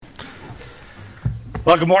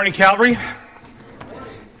Well, good morning, Calvary.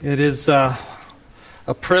 It is a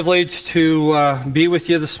privilege to be with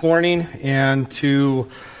you this morning and to,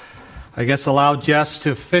 allow Jess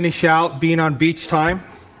to finish out being on beach time.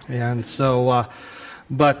 And so,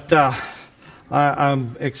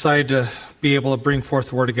 I'm excited to be able to bring forth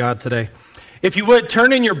the Word of God today. If you would,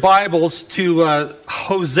 turn in your Bibles to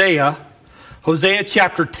Hosea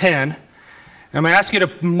chapter 10. I'm going to ask you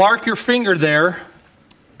to mark your finger there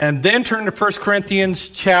and then turn to 1 Corinthians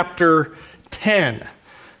chapter 10.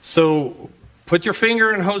 So put your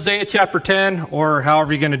finger in Hosea chapter 10, or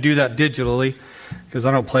however you're going to do that digitally, because I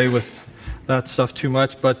don't play with that stuff too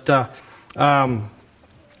much. But turn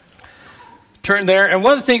there. And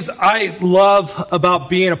one of the things I love about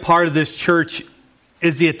being a part of this church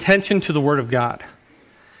is the attention to the Word of God.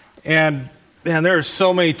 And there are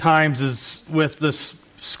so many times as with the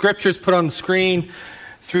scriptures put on the screen,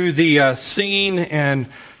 through the singing and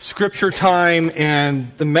scripture time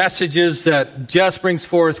and the messages that Jess brings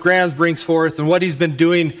forth, Graham brings forth, and what he's been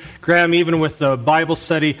doing, Graham, even with the Bible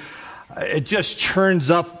study, it just churns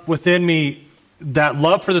up within me that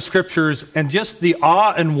love for the scriptures and just the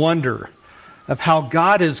awe and wonder of how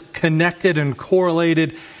God is connected and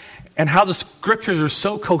correlated and how the scriptures are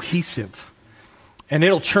so cohesive. And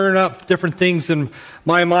it'll churn up different things in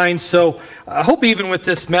my mind. So I hope even with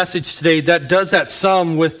this message today, that does that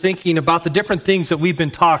some with thinking about the different things that we've been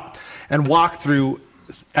taught and walked through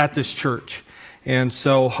at this church. And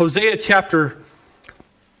so Hosea chapter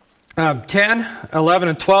 10, 11,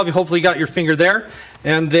 and 12, you hopefully got your finger there.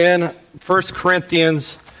 And then 1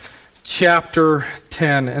 Corinthians chapter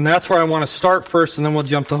 10. And that's where I want to start first, and then we'll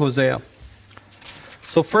jump to Hosea.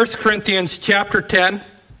 So 1 Corinthians chapter 10.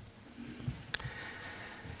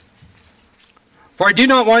 For I do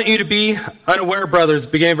not want you to be unaware, brothers,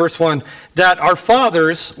 beginning verse 1, that our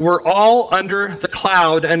fathers were all under the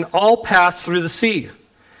cloud and all passed through the sea.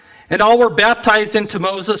 And all were baptized into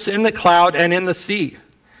Moses in the cloud and in the sea.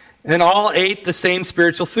 And all ate the same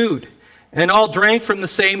spiritual food. And all drank from the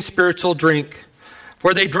same spiritual drink.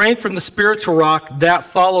 For they drank from the spiritual rock that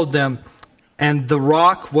followed them, and the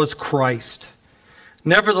rock was Christ.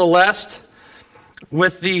 Nevertheless,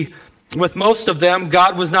 with most of them,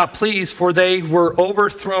 God was not pleased, for they were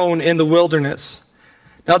overthrown in the wilderness.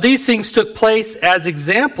 Now these things took place as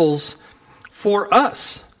examples for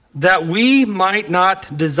us, that we might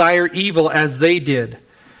not desire evil as they did.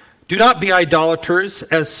 Do not be idolaters,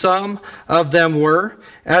 as some of them were,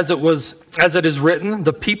 as it is written,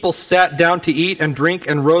 the people sat down to eat and drink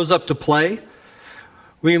and rose up to play.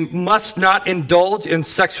 We must not indulge in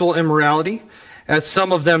sexual immorality, as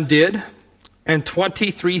some of them did, and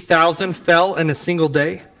 23,000 fell in a single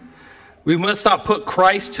day. We must not put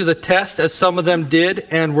Christ to the test, as some of them did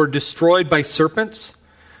and were destroyed by serpents,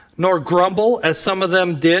 nor grumble, as some of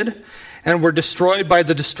them did and were destroyed by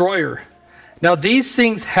the destroyer. Now these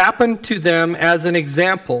things happened to them as an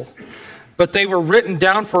example, but they were written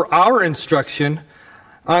down for our instruction,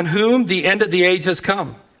 on whom the end of the age has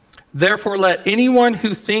come. Therefore let anyone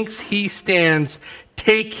who thinks he stands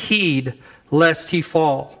take heed lest he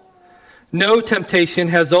fall. No temptation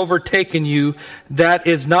has overtaken you that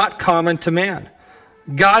is not common to man.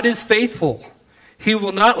 God is faithful. He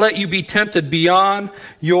will not let you be tempted beyond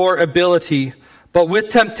your ability, but with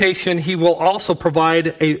temptation he will also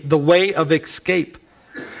provide the way of escape,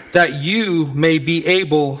 that you may be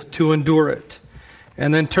able to endure it.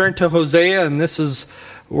 And then turn to Hosea, and this is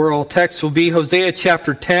where our text will be, Hosea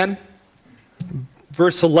chapter 10,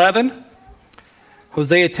 verse 11.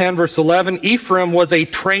 Hosea 10, verse 11, Ephraim was a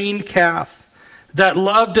trained calf that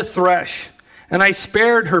loved to thresh, and I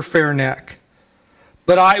spared her fair neck.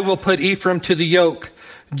 But I will put Ephraim to the yoke.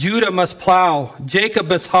 Judah must plow. Jacob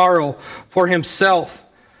must harrow for himself.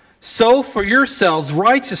 Sow for yourselves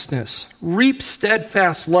righteousness. Reap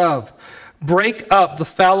steadfast love. Break up the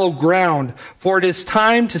fallow ground, for it is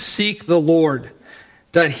time to seek the Lord,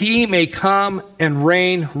 that he may come and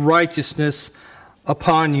rain righteousness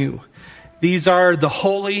upon you. These are the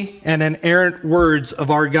holy and inerrant words of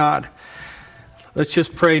our God. Let's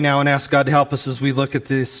just pray now and ask God to help us as we look at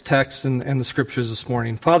this text and the scriptures this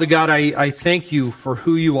morning. Father God, I thank you for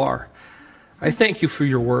who you are. I thank you for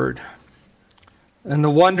your word and the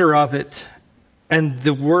wonder of it and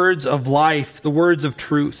the words of life, the words of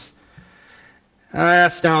truth. And I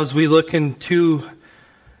ask now as we look into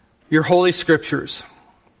your holy scriptures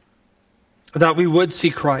that we would see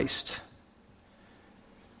Christ.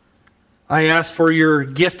 I ask for your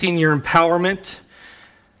gifting, your empowerment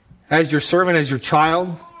as your servant, as your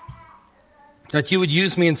child, that you would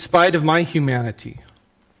use me in spite of my humanity,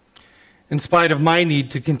 in spite of my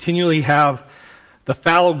need to continually have the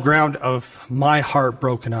fallow ground of my heart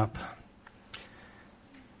broken up.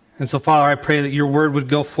 And so, Father, I pray that your word would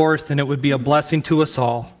go forth and it would be a blessing to us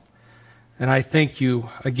all. And I thank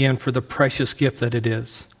you again for the precious gift that it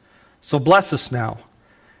is. So bless us now.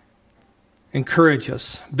 Encourage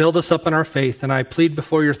us. Build us up in our faith. And I plead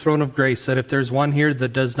before your throne of grace that if there's one here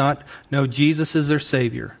that does not know Jesus as their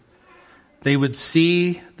Savior, they would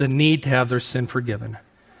see the need to have their sin forgiven.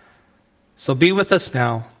 So be with us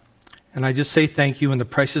now. And I just say thank you in the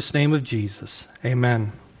precious name of Jesus.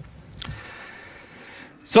 Amen.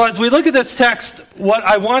 So as we look at this text, what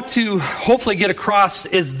I want to hopefully get across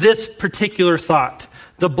is this particular thought.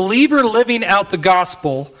 The believer living out the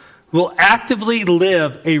gospel will actively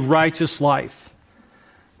live a righteous life.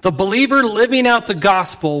 The believer living out the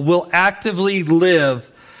gospel will actively live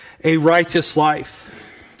a righteous life.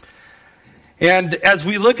 And as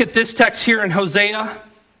we look at this text here in Hosea,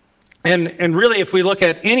 and really if we look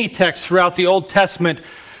at any text throughout the Old Testament,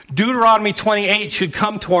 Deuteronomy 28 should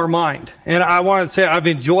come to our mind. And I want to say I've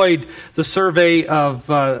enjoyed the survey of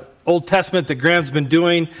Old Testament that Graham's been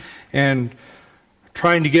doing and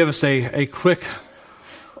trying to give us a quick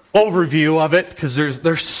overview of it, because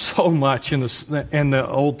there's so much in the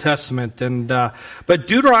Old Testament. But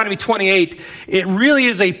Deuteronomy 28, it really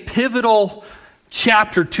is a pivotal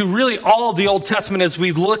chapter to really all of the Old Testament as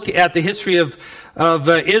we look at the history of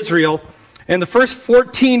Israel. And the first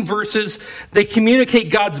 14 verses, they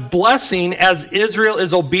communicate God's blessing as Israel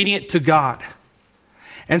is obedient to God.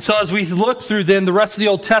 And so as we look through then the rest of the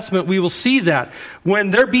Old Testament, we will see that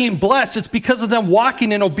when they're being blessed, it's because of them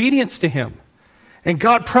walking in obedience to Him. And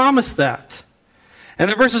God promised that. And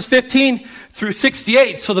then verses 15 through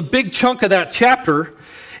 68, so the big chunk of that chapter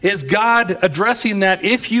is God addressing that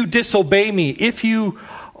if you disobey me, if you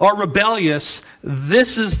are rebellious,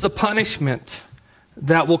 this is the punishment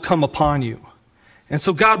that will come upon you. And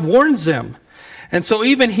so God warns them. And so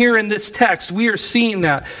even here in this text, we are seeing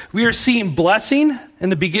that. We are seeing blessing in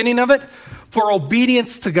the beginning of it for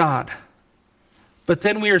obedience to God. But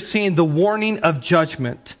then we are seeing the warning of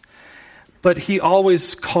judgment. But He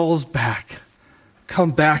always calls back.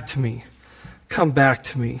 Come back to me. Come back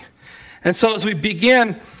to me. And so as we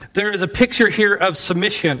begin, there is a picture here of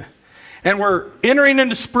submission. And we're entering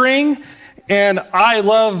into spring. And I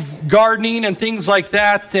love gardening and things like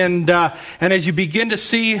that. And as you begin to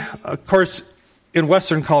see, of course, in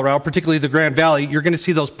western Colorado, particularly the Grand Valley, you're going to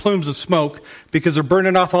see those plumes of smoke because they're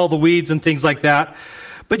burning off all the weeds and things like that.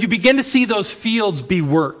 But you begin to see those fields be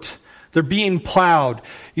worked. They're being plowed.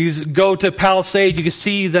 You go to Palisade, you can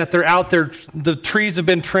see that they're out there. The trees have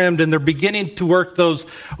been trimmed and they're beginning to work those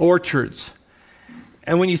orchards.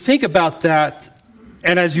 And when you think about that,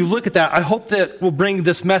 and as you look at that, I hope that will bring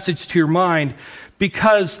this message to your mind,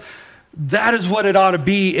 because that is what it ought to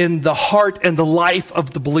be in the heart and the life of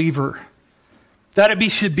the believer. It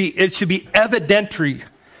should be evidentary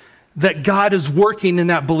that God is working in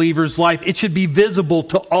that believer's life. It should be visible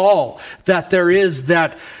to all that there is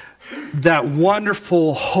that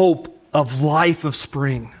wonderful hope of life of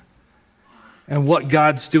spring and what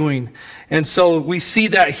God's doing. And so we see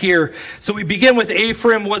that here. So we begin with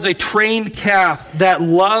Ephraim was a trained calf that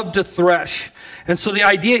loved to thresh. And so the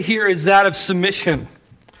idea here is that of submission.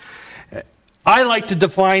 I like to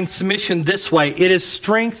define submission this way. It is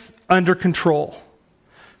strength under control.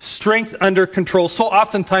 Strength under control. So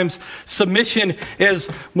oftentimes submission is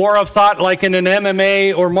more of thought like in an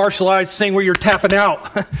MMA or martial arts thing where you're tapping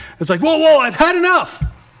out. It's like, whoa, I've had enough.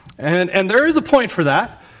 And there is a point for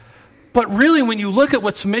that. But really, when you look at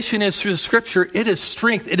what submission is through the Scripture, it is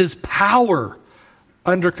strength. It is power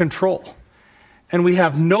under control. And we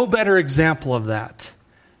have no better example of that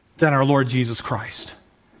than our Lord Jesus Christ.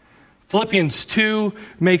 Philippians 2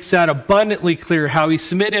 makes that abundantly clear, how He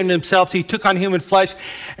submitted Himself. He took on human flesh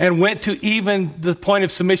and went to even the point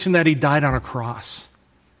of submission that He died on a cross.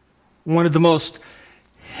 One of the most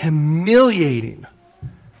humiliating,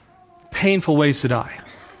 painful ways to die.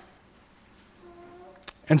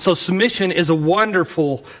 And so submission is a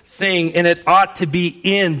wonderful thing, and it ought to be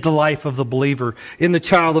in the life of the believer, in the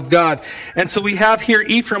child of God. And so we have here,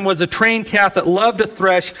 Ephraim was a trained calf that loved to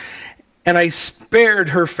thresh, and I spared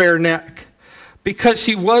her fair neck, because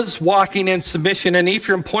she was walking in submission. And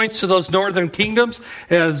Ephraim points to those northern kingdoms,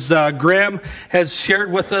 as Graham has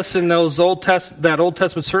shared with us in those that Old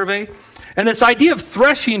Testament survey. And this idea of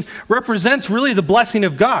threshing represents really the blessing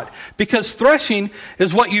of God, because threshing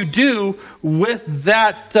is what you do with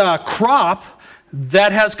that crop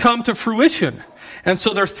that has come to fruition. And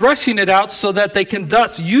so they're threshing it out so that they can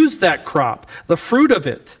thus use that crop, the fruit of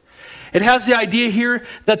it. It has the idea here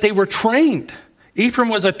that they were trained. Ephraim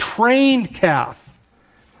was a trained calf.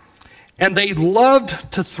 And they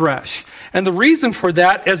loved to thresh. And the reason for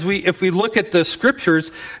that, if we look at the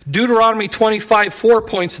scriptures, Deuteronomy 25:4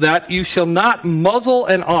 points to that. You shall not muzzle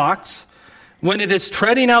an ox when it is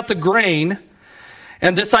treading out the grain.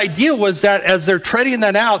 And this idea was that as they're treading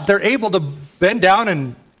that out, they're able to bend down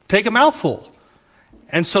and take a mouthful.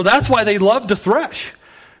 And so that's why they love to thresh,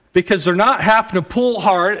 because they're not having to pull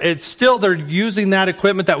hard. It's still, they're using that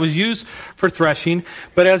equipment that was used for threshing.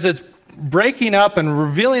 But as it's breaking up and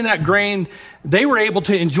revealing that grain, they were able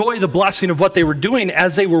to enjoy the blessing of what they were doing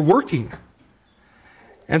as they were working.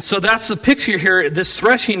 And so that's the picture here. This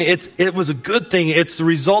threshing, it was a good thing. It's the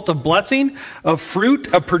result of blessing, of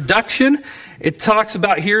fruit, of production. It talks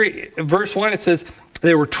about here, in verse 1, it says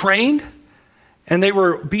they were trained and they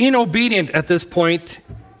were being obedient at this point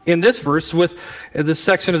in this verse, with this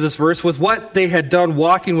section of this verse, with what they had done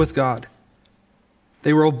walking with God.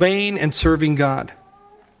 They were obeying and serving God.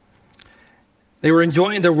 They were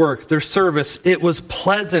enjoying their work, their service. It was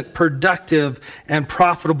pleasant, productive, and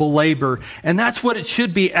profitable labor. And that's what it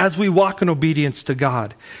should be as we walk in obedience to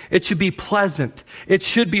God. It should be pleasant. It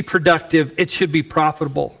should be productive. It should be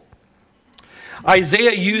profitable.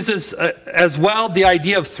 Isaiah uses as well the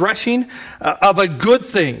idea of threshing, of a good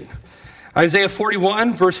thing. Isaiah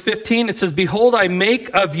 41, verse 15, it says, "Behold, I make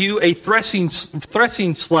of you a threshing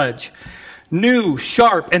sledge, new,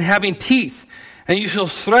 sharp, and having teeth. And you shall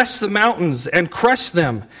thresh the mountains and crush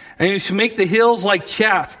them. And you shall make the hills like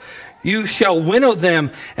chaff. You shall winnow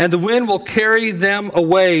them, and the wind will carry them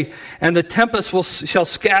away, and the tempest shall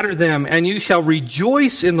scatter them. And you shall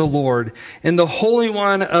rejoice in the Lord. In the Holy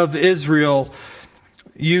One of Israel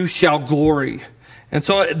you shall glory." And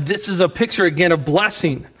so this is a picture, again, of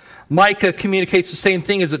blessing. Micah communicates the same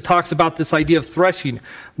thing as it talks about this idea of threshing.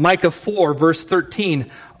 Micah 4, verse 13,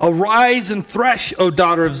 "Arise and thresh, O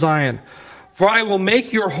daughter of Zion. For I will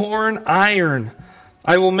make your horn iron.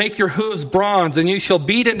 I will make your hooves bronze, and you shall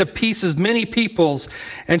beat into pieces many peoples,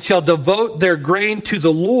 and shall devote their grain to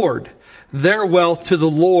the Lord, their wealth to the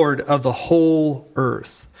Lord of the whole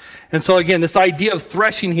earth." And so again, this idea of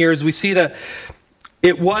threshing here, as we see that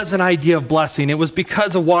it was an idea of blessing. It was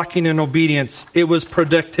because of walking in obedience. It was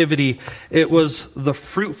productivity. It was the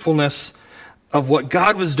fruitfulness of what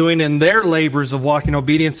God was doing in their labors of walking in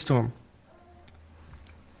obedience to Him.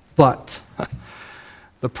 But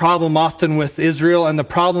the problem often with Israel, and the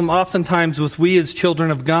problem oftentimes with we as children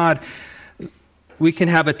of God, we can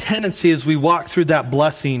have a tendency as we walk through that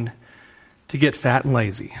blessing to get fat and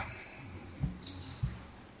lazy.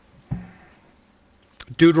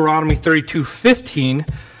 Deuteronomy 32:15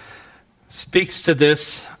 speaks to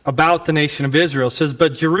this about the nation of Israel. It says,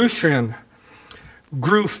 "But Jerusalem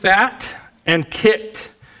grew fat and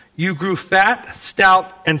kicked. You grew fat,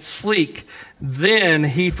 stout, and sleek. Then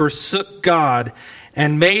he forsook God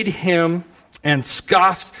and made him and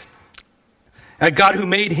scoffed at God who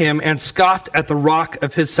made him and scoffed at the rock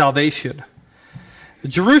of his salvation."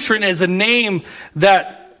 Jerusalem is a name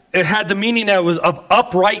that it had the meaning that was of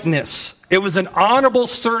uprightness. It was an honorable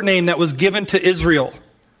surname that was given to Israel,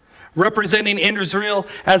 representing Israel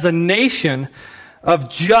as a nation of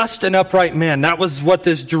just and upright men. That was what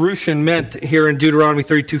this Jerusalem meant here in Deuteronomy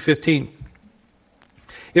 32:15.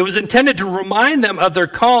 It was intended to remind them of their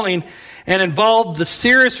calling and involved the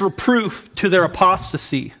serious reproof to their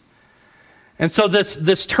apostasy. And so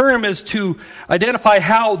this term is to identify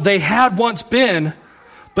how they had once been,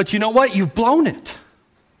 but you know what? You've blown it.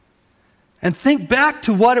 And think back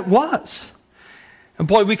to what it was. And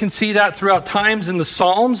boy, we can see that throughout times in the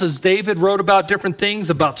Psalms as David wrote about different things,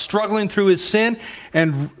 about struggling through his sin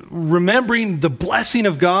and remembering the blessing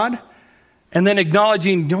of God, and then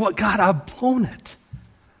acknowledging, you know what, God, I've blown it.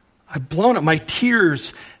 I've blown it. My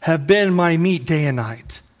tears have been my meat day and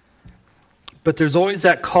night. But there's always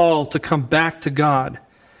that call to come back to God,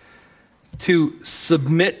 to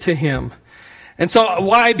submit to Him. And so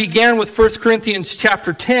why I began with 1 Corinthians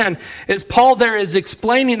chapter 10 is Paul there is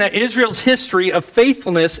explaining that Israel's history of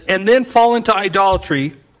faithfulness and then fall into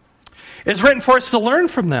idolatry is written for us to learn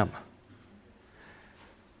from them.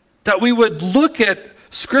 That we would look at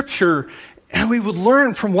Scripture and we would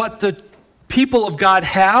learn from what the people of God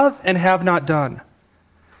have and have not done.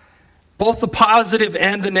 Both the positive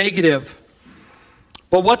and the negative.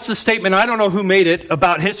 But what's the statement? I don't know who made it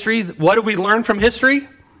about history. What do we learn from history?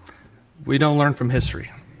 We don't learn from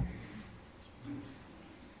history.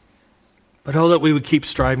 But oh, that we would keep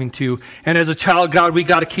striving to. And as a child of God, we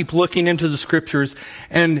got to keep looking into the Scriptures.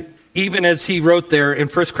 And even as he wrote there in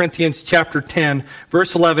 1 Corinthians chapter 10,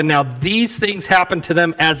 verse 11, "Now these things happened to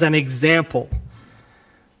them as an example,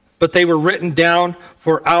 but they were written down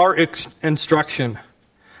for our instruction,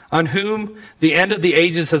 on whom the end of the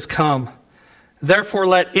ages has come. Therefore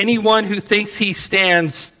let anyone who thinks he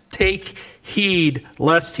stands take heed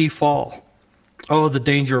lest he fall. Oh, the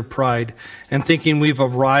danger of pride and thinking we've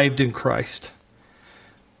arrived in Christ.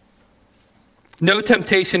 No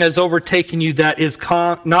temptation has overtaken you that is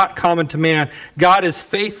not common to man. God is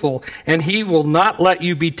faithful, and he will not let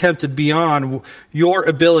you be tempted beyond your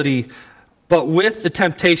ability. But with the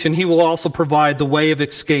temptation, he will also provide the way of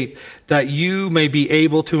escape, that you may be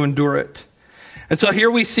able to endure it. And so here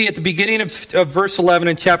we see at the beginning of verse 11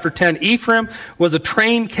 in chapter 10, Ephraim was a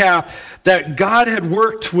trained calf that God had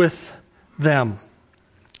worked with them.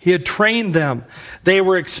 He had trained them. They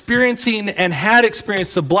were experiencing and had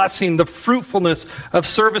experienced the blessing, the fruitfulness of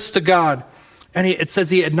service to God. And it says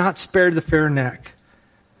he had not spared the fair neck.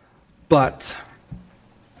 But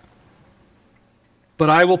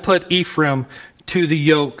I will put Ephraim to the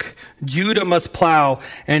yoke. Judah must plow,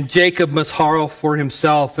 and Jacob must harrow for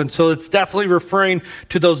himself. And so it's definitely referring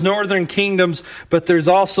to those northern kingdoms, but there's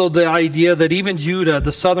also the idea that even Judah,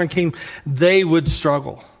 the southern kingdom, they would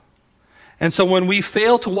struggle. And so when we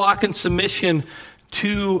fail to walk in submission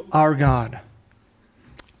to our God,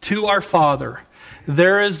 to our Father,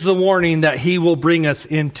 there is the warning that he will bring us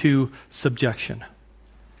into subjection.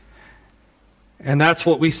 And that's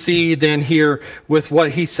what we see then here with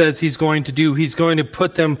what he says he's going to do. He's going to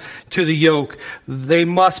put them to the yoke. They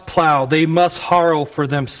must plow. They must harrow for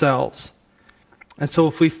themselves. And so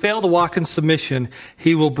if we fail to walk in submission,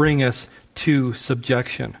 he will bring us to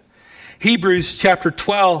subjection. Hebrews chapter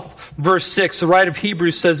 12, verse 6, the writer of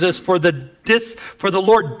Hebrews says this, For the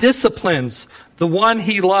Lord disciplines the one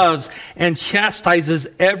he loves and chastises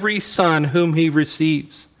every son whom he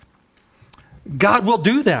receives. God will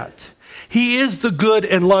do that. He is the good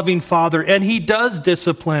and loving Father, and he does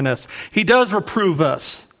discipline us. He does reprove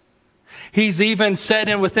us. He's even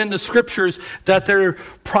said within the scriptures that they're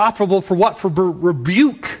profitable for what? For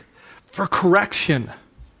rebuke, for correction.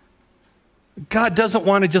 God doesn't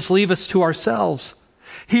want to just leave us to ourselves.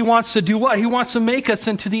 He wants to do what? He wants to make us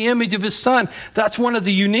into the image of his Son. That's one of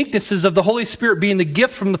the uniquenesses of the Holy Spirit being the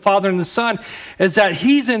gift from the Father and the Son, is that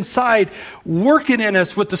he's inside working in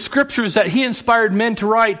us with the scriptures that he inspired men to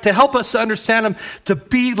write to help us to understand them, to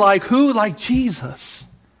be like who? Like Jesus.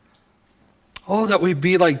 Oh, that we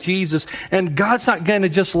be like Jesus. And God's not going to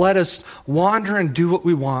just let us wander and do what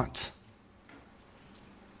we want.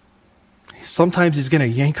 Sometimes he's going to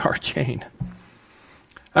yank our chain.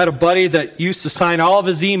 I had a buddy that used to sign all of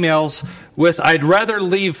his emails with, I'd rather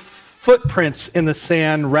leave footprints in the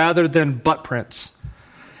sand rather than butt prints.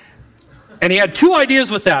 And he had two ideas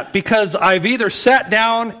with that, because I've either sat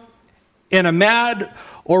down in a mad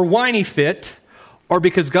or whiny fit, or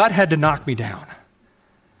because God had to knock me down.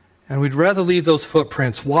 And we'd rather leave those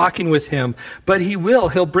footprints walking with him. But he will.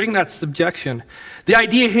 He'll bring that subjection. The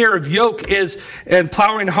idea here of yoke is, and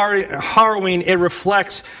plowing, harrowing, it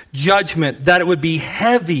reflects judgment, that it would be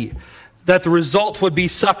heavy, that the result would be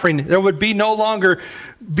suffering. There would be no longer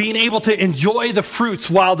being able to enjoy the fruits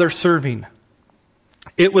while they're serving.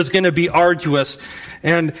 It was going to be arduous.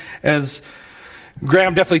 And as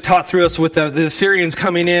Graham definitely taught through us with the Assyrians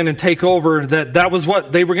coming in and take over, that was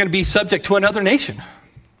what they were going to be subject to another nation.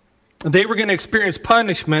 They were going to experience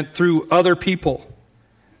punishment through other people.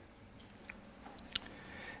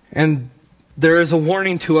 And there is a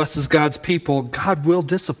warning to us as God's people. God will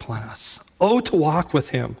discipline us. Oh, to walk with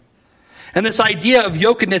him. And this idea of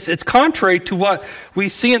yokedness, it's contrary to what we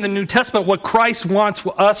see in the New Testament, what Christ wants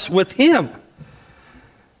us with him.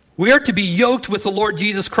 We are to be yoked with the Lord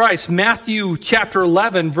Jesus Christ. Matthew chapter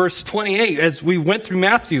 11, verse 28, as we went through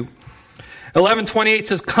Matthew. 11:28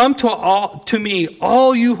 says, Come to me,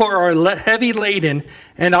 all you who are heavy laden,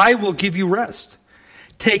 and I will give you rest.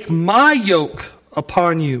 Take my yoke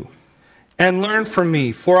upon you and learn from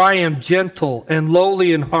me, for I am gentle and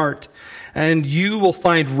lowly in heart, and you will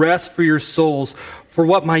find rest for your souls. For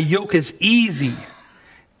what my yoke is easy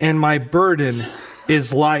and my burden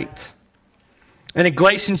is light. And in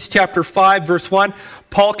Galatians chapter 5, verse 1,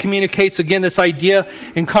 Paul communicates again this idea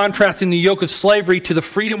in contrasting the yoke of slavery to the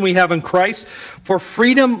freedom we have in Christ. For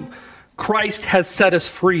freedom, Christ has set us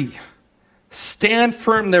free. Stand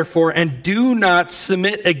firm, therefore, and do not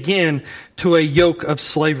submit again to a yoke of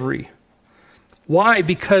slavery. Why?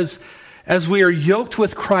 Because as we are yoked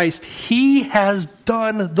with Christ, he has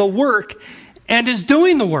done the work and is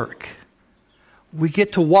doing the work. We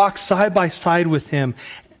get to walk side by side with him,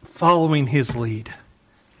 following his lead.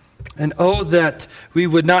 And oh, that we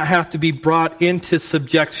would not have to be brought into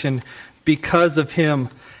subjection because of him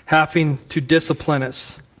having to discipline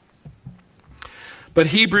us. But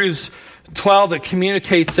Hebrews 12, it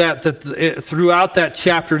communicates that throughout that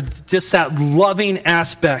chapter, just that loving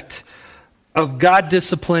aspect of God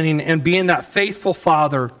disciplining and being that faithful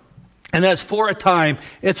Father And that's for a time,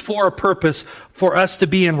 it's for a purpose, for us to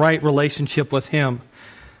be in right relationship with Him.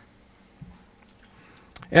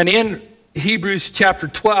 And in Hebrews chapter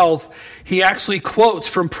 12, he actually quotes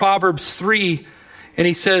from Proverbs 3, and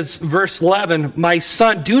he says, verse 11, "My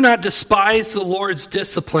son, do not despise the Lord's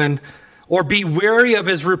discipline, or be weary of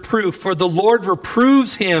His reproof, for the Lord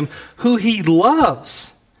reproves him who He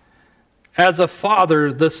loves, as a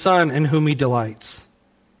father the son in whom He delights."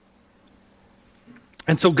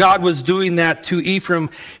 And so God was doing that to Ephraim.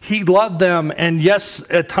 He loved them, and yes,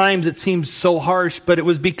 at times it seems so harsh, but it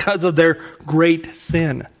was because of their great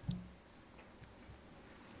sin.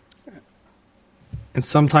 And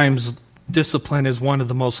sometimes discipline is one of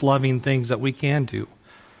the most loving things that we can do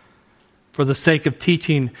for the sake of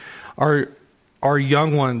teaching our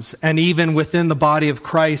young ones, and even within the body of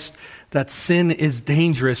Christ, that sin is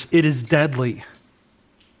dangerous, it is deadly,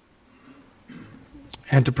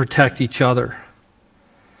 and to protect each other.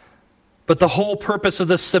 But the whole purpose of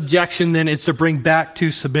this subjection then is to bring back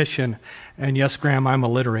to submission. And yes, Graham, I'm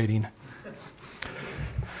alliterating.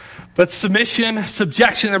 But subjection,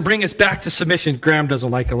 and bring us back to submission. Graham doesn't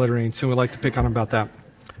like alliterating, so we like to pick on him about that.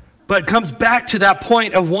 But it comes back to that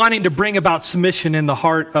point of wanting to bring about submission in the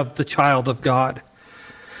heart of the child of God.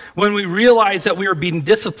 When we realize that we are being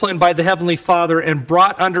disciplined by the Heavenly Father and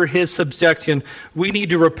brought under His subjection, we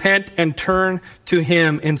need to repent and turn to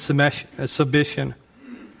Him in submission.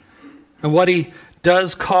 And what He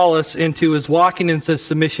does call us into is walking into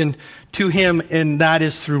submission to Him, and that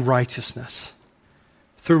is through righteousness.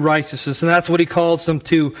 Through righteousness. And that's what He calls them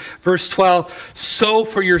to. Verse 12, "Sow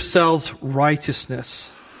for yourselves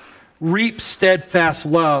righteousness. Reap steadfast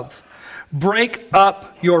love. Break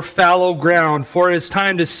up your fallow ground, for it is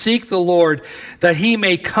time to seek the Lord, that He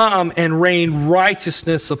may come and rain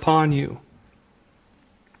righteousness upon you."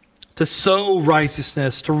 To sow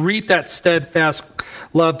righteousness, to reap that steadfast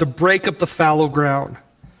love, to break up the fallow ground.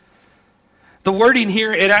 The wording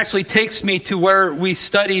here, it actually takes me to where we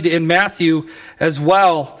studied in Matthew as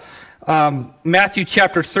well. Matthew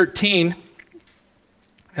chapter 13.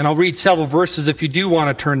 And I'll read several verses if you do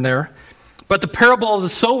want to turn there. But the parable of the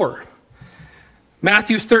sower.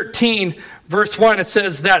 Matthew 13, verse 1, it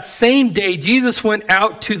says, "That same day Jesus went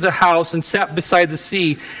out to the house and sat beside the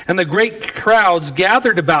sea, and the great crowds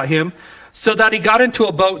gathered about Him, so that He got into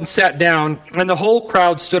a boat and sat down, and the whole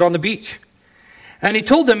crowd stood on the beach. And He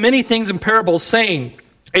told them many things in parables, saying,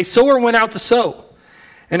 A sower went out to sow.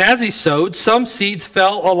 And as he sowed, some seeds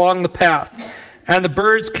fell along the path, and the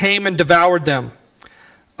birds came and devoured them.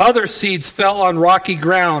 Other seeds fell on rocky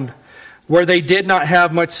ground, where they did not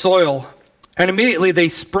have much soil. And immediately they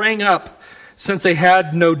sprang up, since they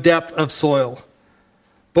had no depth of soil.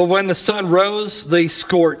 But when the sun rose, they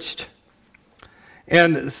scorched.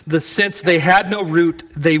 And since they had no root,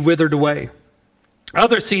 they withered away.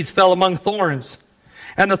 Other seeds fell among thorns,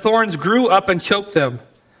 and the thorns grew up and choked them.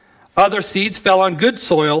 Other seeds fell on good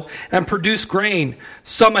soil and produced grain,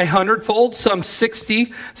 some 100-fold, some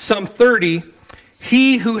 60, some 30.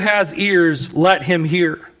 He who has ears, let him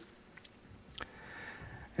hear."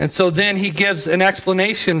 And so then he gives an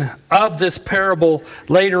explanation of this parable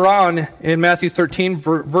later on in Matthew 13,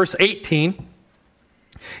 verse 18.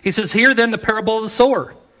 He says, "Hear then the parable of the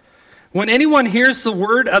sower. When anyone hears the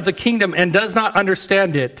word of the kingdom and does not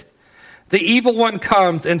understand it, the evil one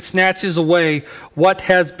comes and snatches away what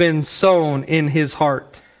has been sown in his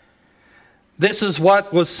heart. This is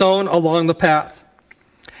what was sown along the path.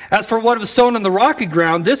 As for what was sown on the rocky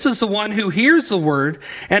ground, this is the one who hears the word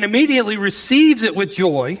and immediately receives it with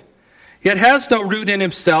joy, yet has no root in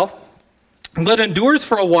himself, but endures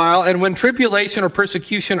for a while, and when tribulation or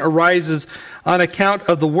persecution arises on account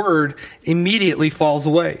of the word, immediately falls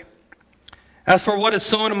away. As for what is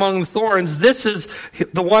sown among the thorns, this is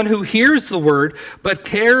the one who hears the word, but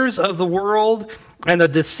cares of the world and the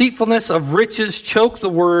deceitfulness of riches choke the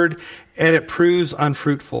word, and it proves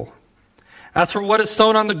unfruitful. As for what is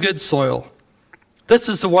sown on the good soil, this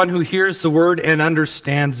is the one who hears the word and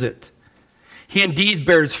understands it. He indeed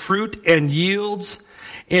bears fruit and yields,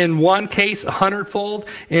 in one case 100-fold,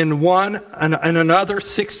 in another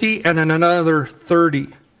 60, and in another 30.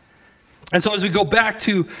 And so as we go back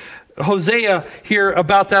to Hosea here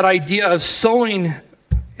about that idea of sowing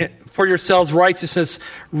for yourselves righteousness,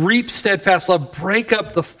 reap steadfast love, break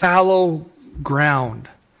up the fallow ground.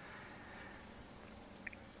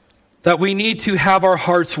 That we need to have our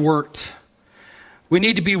hearts worked. We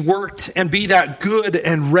need to be worked and be that good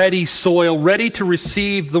and ready soil, ready to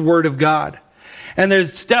receive the word of God. And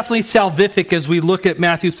there's definitely salvific as we look at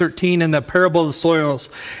Matthew 13 and the parable of the soils,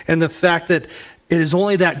 and the fact that it is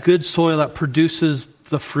only that good soil that produces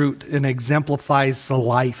the fruit and exemplifies the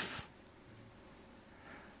life.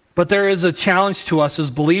 But there is a challenge to us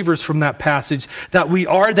as believers from that passage that we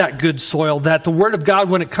are that good soil, that the Word of God,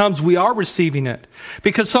 when it comes, we are receiving it.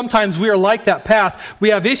 Because sometimes we are like that path. We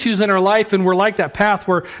have issues in our life and we're like that path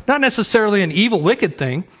where not necessarily an evil, wicked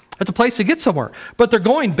thing. It's a place to get somewhere. But they're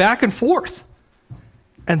going back and forth.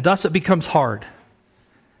 And thus it becomes hard.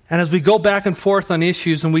 And as we go back and forth on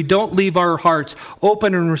issues and we don't leave our hearts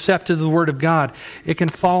open and receptive to the Word of God, it can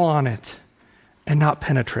fall on it and not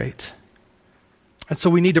penetrate. And so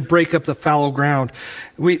we need to break up the fallow ground.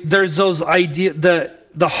 There's those ideas,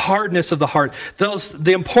 the hardness of the heart,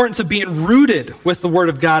 the importance of being rooted with the Word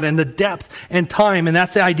of God and the depth and time. And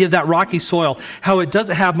that's the idea of that rocky soil, how it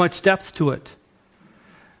doesn't have much depth to it.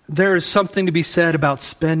 There is something to be said about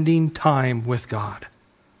spending time with God.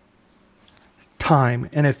 Time.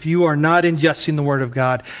 And if you are not ingesting the Word of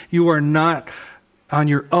God, you are not on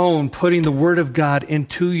your own putting the Word of God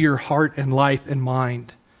into your heart and life and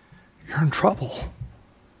mind, you're in trouble.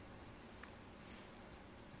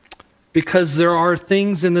 Because there are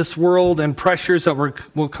things in this world and pressures that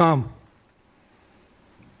will come.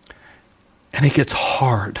 And it gets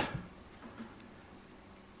hard.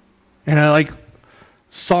 And like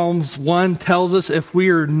Psalms 1 tells us, if we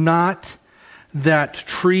are not that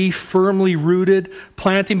tree firmly rooted,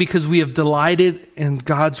 planting because we have delighted in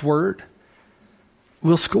God's Word,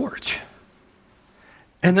 we'll scorch.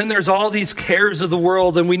 And then there's all these cares of the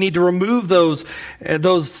world, and we need to remove those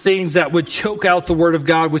things that would choke out the Word of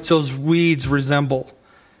God, which those weeds resemble.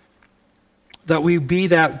 That we be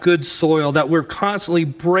that good soil, that we're constantly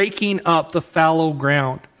breaking up the fallow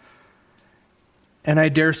ground. And I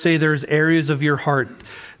dare say there's areas of your heart,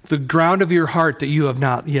 the ground of your heart, that you have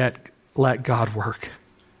not yet let God work.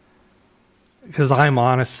 Because I'm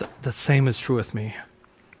honest, the same is true with me.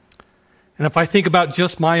 And if I think about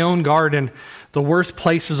just my own garden, the worst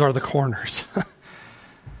places are the corners.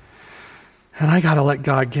 And I got to let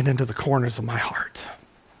God get into the corners of my heart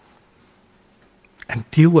and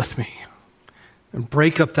deal with me and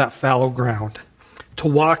break up that fallow ground to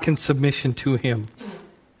walk in submission to Him.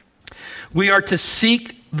 We are to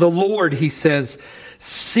seek the Lord, he says.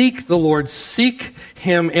 Seek the Lord. Seek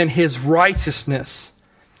Him and His righteousness.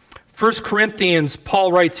 1 Corinthians,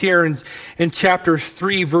 Paul writes here in chapter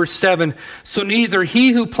 3, verse 7, so neither he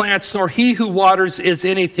who plants nor he who waters is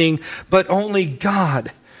anything, but only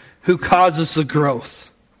God who causes the growth.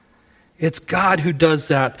 It's God who does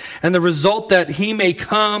that. And the result that He may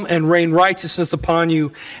come and rain righteousness upon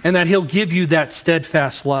you, and that He'll give you that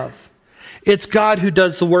steadfast love. It's God who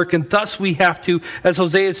does the work, and thus we have to, as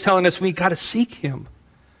Hosea is telling us, we got to seek Him.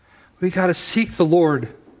 We got to seek the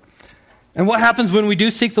Lord. And what happens when we do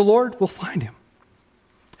seek the Lord? We'll find Him.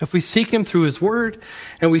 If we seek Him through His Word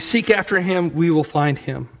and we seek after Him, we will find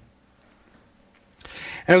Him.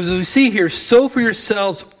 And as we see here, sow for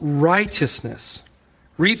yourselves righteousness.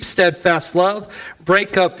 Reap steadfast love.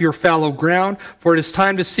 Break up your fallow ground. For it is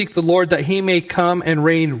time to seek the Lord that He may come and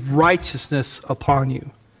rain righteousness upon you.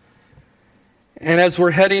 And as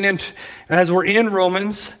we're in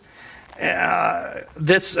Romans,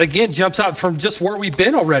 this again jumps out from just where we've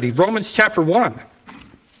been already. Romans chapter 1.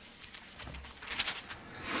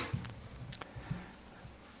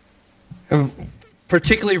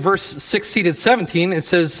 Particularly verse 16 and 17, it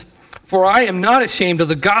says, for I am not ashamed of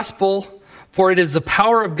the gospel, for it is the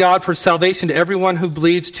power of God for salvation to everyone who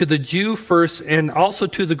believes, to the Jew first and also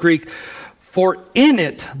to the Greek. For in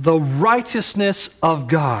it the righteousness of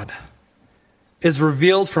God is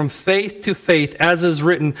revealed from faith to faith, as is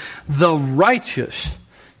written, the righteous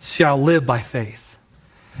shall live by faith.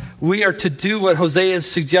 We are to do what Hosea is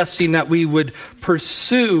suggesting, that we would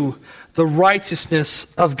pursue the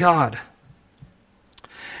righteousness of God.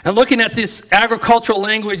 And looking at this agricultural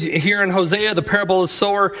language here in Hosea, the parable of the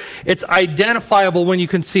sower, it's identifiable when you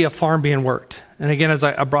can see a farm being worked. And again, as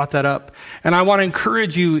I brought that up. And I want to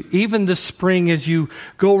encourage you, even this spring, as you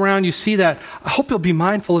go around, you see that. I hope you'll be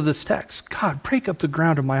mindful of this text. God, break up the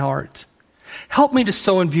ground of my heart. Help me to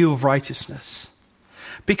sow in view of righteousness.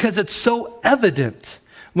 Because it's so evident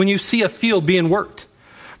when you see a field being worked.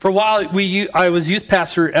 For a while, I was youth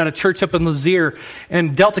pastor at a church up in Lazier,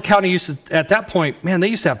 and Delta County used to, at that point, man, they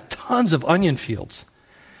used to have tons of onion fields.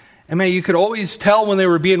 And man, you could always tell when they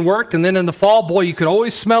were being worked, and then in the fall, boy, you could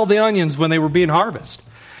always smell the onions when they were being harvested.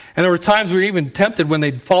 And there were times we were even tempted when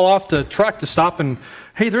they'd fall off the truck to stop and,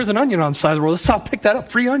 hey, there's an onion on the side of the road. Let's stop, pick that up,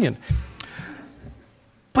 free onion.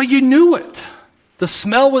 But you knew it. The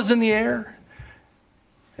smell was in the air.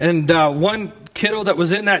 And one kiddo that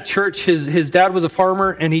was in that church, his dad was a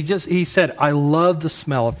farmer, and he said, I love the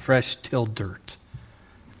smell of fresh tilled dirt.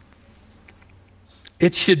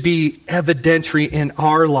 It should be evidentiary in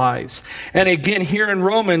our lives. And again, here in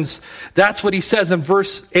Romans, that's what he says in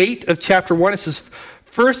verse 8 of chapter 1. It says,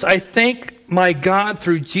 "First, I thank my God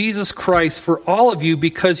through Jesus Christ for all of you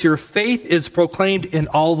because your faith is proclaimed in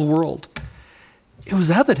all the world." It was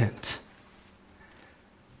evident.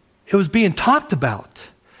 It was being talked about.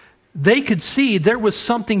 They could see there was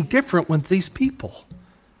something different with these people.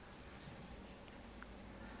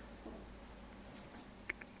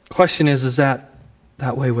 Question is that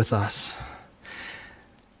way with us?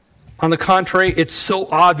 On the contrary, it's so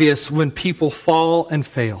obvious when people fall and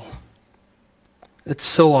fail. It's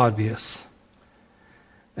so obvious.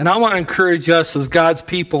 And I want to encourage us as God's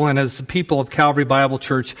people and as the people of Calvary Bible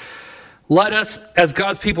Church, let us, as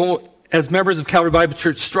God's people, as members of Calvary Bible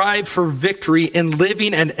Church, strive for victory in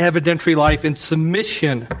living an evidentiary life in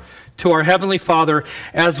submission to our Heavenly Father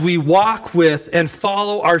as we walk with and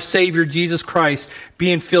follow our Savior Jesus Christ,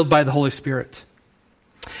 being filled by the Holy Spirit.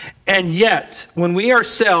 And yet, when we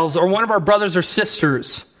ourselves or one of our brothers or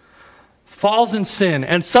sisters falls in sin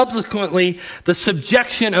and subsequently the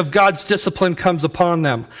subjection of God's discipline comes upon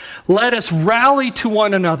them, let us rally to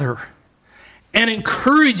one another and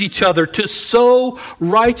encourage each other to sow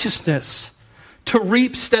righteousness, to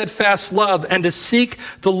reap steadfast love, and to seek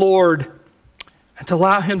the Lord and to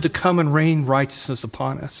allow Him to come and rain righteousness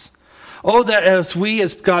upon us. Oh, that as we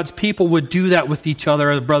as God's people would do that with each other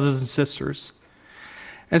as brothers and sisters.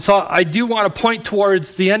 And so I do want to point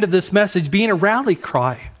towards the end of this message being a rally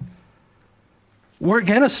cry. We're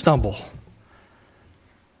going to stumble.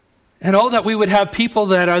 And oh, that we would have people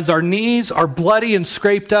that as our knees are bloody and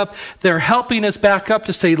scraped up, they're helping us back up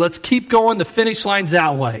to say, let's keep going, the finish line's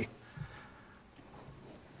that way.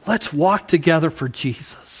 Let's walk together for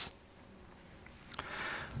Jesus.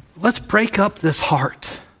 Let's break up this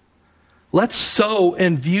heart. Let's sow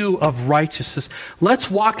in view of righteousness. Let's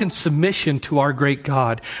walk in submission to our great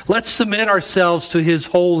God. Let's submit ourselves to His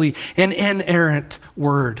holy and inerrant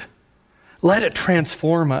word. Let it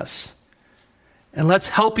transform us. And let's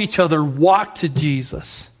help each other walk to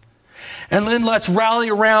Jesus. And then let's rally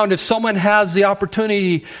around if someone has the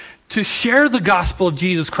opportunity to share the gospel of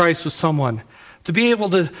Jesus Christ with someone, to be able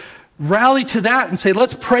to rally to that and say,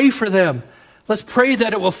 let's pray for them. Let's pray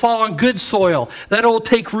that it will fall on good soil, that it will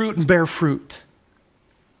take root and bear fruit.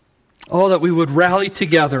 Oh, that we would rally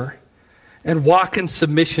together and walk in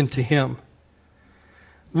submission to Him.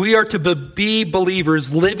 We are to be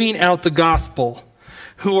believers living out the gospel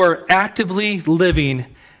who are actively living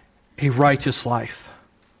a righteous life.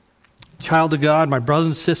 Child of God, my brothers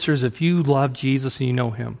and sisters, if you love Jesus and you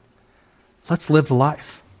know Him, let's live the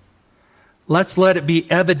life. Let's let it be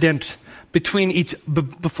evident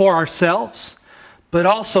before ourselves, but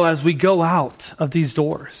also as we go out of these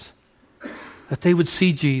doors, that they would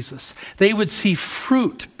see Jesus. They would see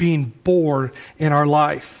fruit being born in our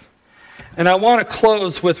life. And I want to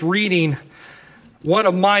close with reading one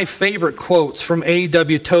of my favorite quotes from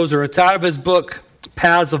A.W. Tozer. It's out of his book,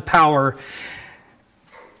 Paths of Power.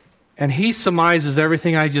 And he surmises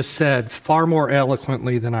everything I just said far more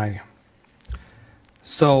eloquently than I.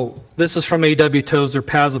 So this is from A.W. Tozer,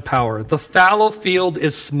 Paths of Power. "The fallow field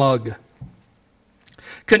is smug,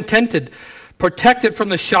 contented, protected from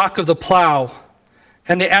the shock of the plow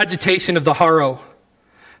and the agitation of the harrow.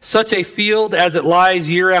 Such a field as it lies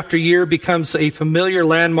year after year becomes a familiar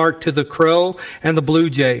landmark to the crow and the blue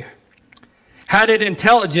jay. Had it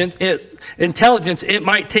intelligence, it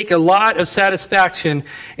might take a lot of satisfaction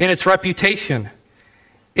in its reputation,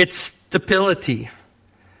 its stability.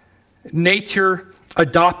 Nature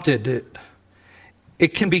adopted it.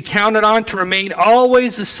 It can be counted on to remain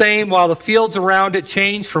always the same while the fields around it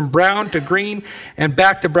change from brown to green and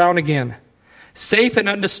back to brown again. Safe and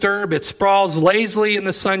undisturbed, it sprawls lazily in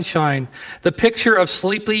the sunshine, the picture of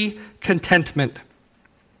sleepy contentment.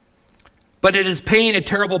 But it is paying a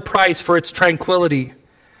terrible price for its tranquility.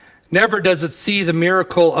 Never does it see the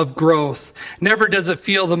miracle of growth. Never does it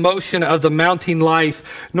feel the motion of the mounting life,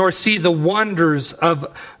 nor see the wonders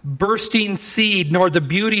of bursting seed, nor the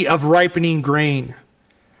beauty of ripening grain.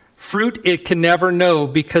 Fruit it can never know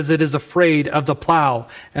because it is afraid of the plow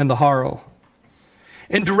and the harrow.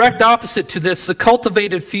 In direct opposite to this, the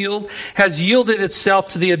cultivated field has yielded itself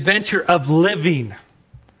to the adventure of living.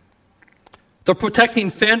 The protecting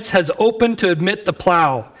fence has opened to admit the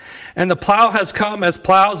plow, and the plow has come as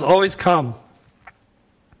plows always come.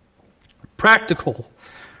 Practical,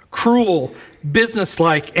 cruel,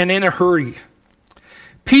 businesslike, and in a hurry.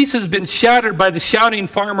 Peace has been shattered by the shouting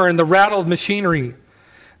farmer and the rattle of machinery.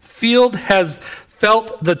 Field has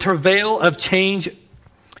felt the travail of change.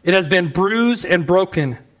 It has been bruised and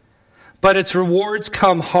broken, but its rewards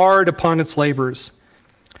come hard upon its labors.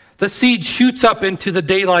 The seed shoots up into the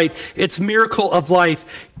daylight, its miracle of life,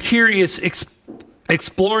 curious,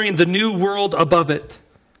 exploring the new world above it.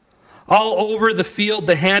 All over the field,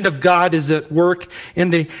 the hand of God is at work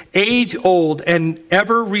in the age-old and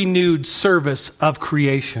ever-renewed service of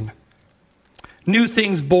creation. New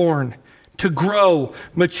things born to grow,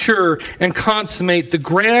 mature, and consummate the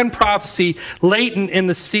grand prophecy latent in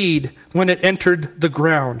the seed when it entered the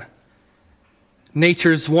ground.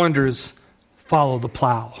 Nature's wonders follow the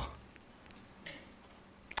plow.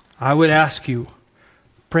 I would ask you,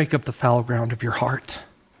 break up the fallow ground of your heart.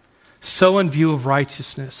 Sow in view of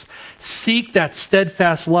righteousness. Seek that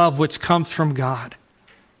steadfast love which comes from God.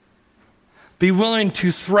 Be willing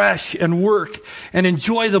to thresh and work and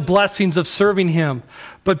enjoy the blessings of serving Him.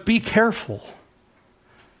 But be careful.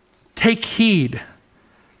 Take heed.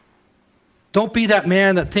 Don't be that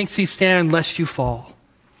man that thinks he stands lest you fall.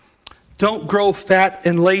 Don't grow fat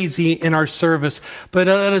and lazy in our service, but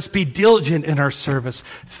let us be diligent in our service,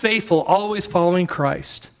 faithful, always following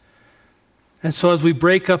Christ. And so as we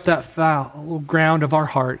break up that fallow ground of our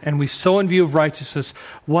heart and we sow in view of righteousness,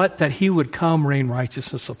 what? That He would come rain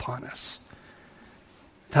righteousness upon us.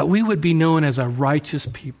 That we would be known as a righteous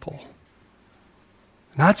people.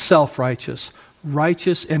 Not self-righteous,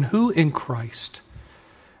 righteous in who? In Christ.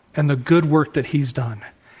 And the good work that He's done.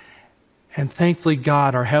 And thankfully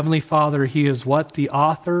God, our Heavenly Father, He is what? The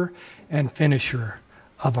author and finisher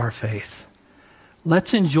of our faith.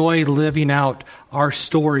 Let's enjoy living out our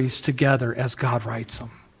stories together as God writes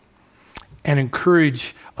them. And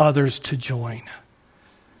encourage others to join.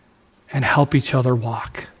 And help each other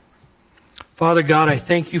walk. Father God, I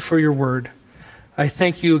thank You for Your word. I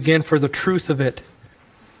thank You again for the truth of it.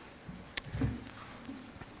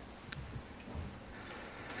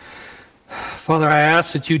 Father, I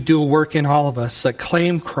ask that You do a work in all of us that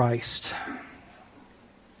claim Christ.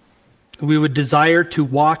 We would desire to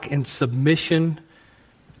walk in submission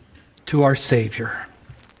to our Savior.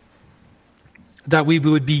 That we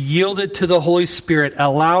would be yielded to the Holy Spirit,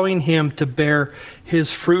 allowing Him to bear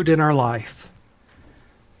His fruit in our life.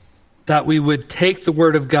 That we would take the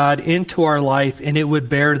Word of God into our life and it would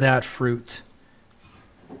bear that fruit.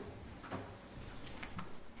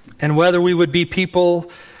 And whether we would be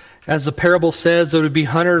people, as the parable says, that would be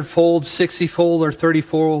 100-fold, 60-fold, or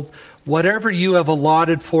 30-fold, whatever You have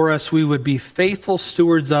allotted for us, we would be faithful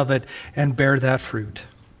stewards of it and bear that fruit.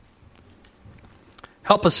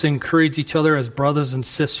 Help us to encourage each other as brothers and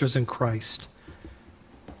sisters in Christ.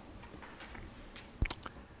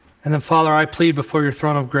 And then, Father, I plead before Your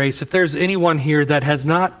throne of grace, if there's anyone here that has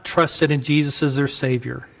not trusted in Jesus as their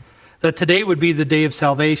Savior, that today would be the day of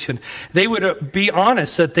salvation. They would be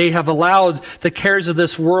honest that they have allowed the cares of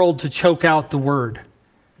this world to choke out the Word.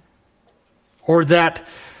 Or that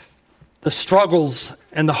the struggles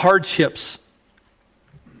and the hardships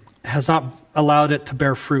has not allowed it to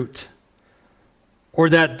bear fruit. Or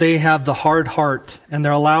that they have the hard heart and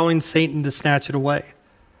they're allowing Satan to snatch it away.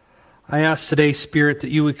 I ask today, Spirit, that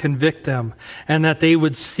You would convict them and that they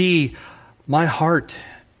would see my heart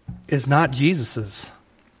is not Jesus's.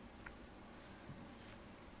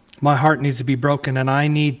 My heart needs to be broken and I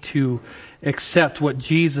need to accept what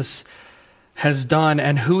Jesus has done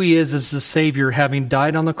and who He is as the Savior, having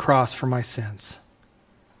died on the cross for my sins.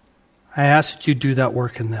 I ask that You do that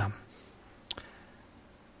work in them.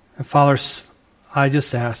 And Father, I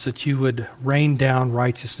just ask that You would rain down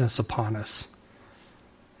righteousness upon us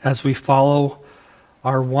as we follow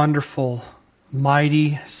our wonderful,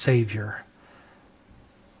 mighty Savior,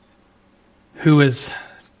 who is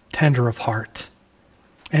tender of heart,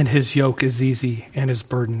 and His yoke is easy and His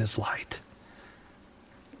burden is light.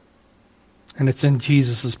 And it's in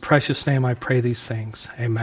Jesus' precious name I pray these things. Amen.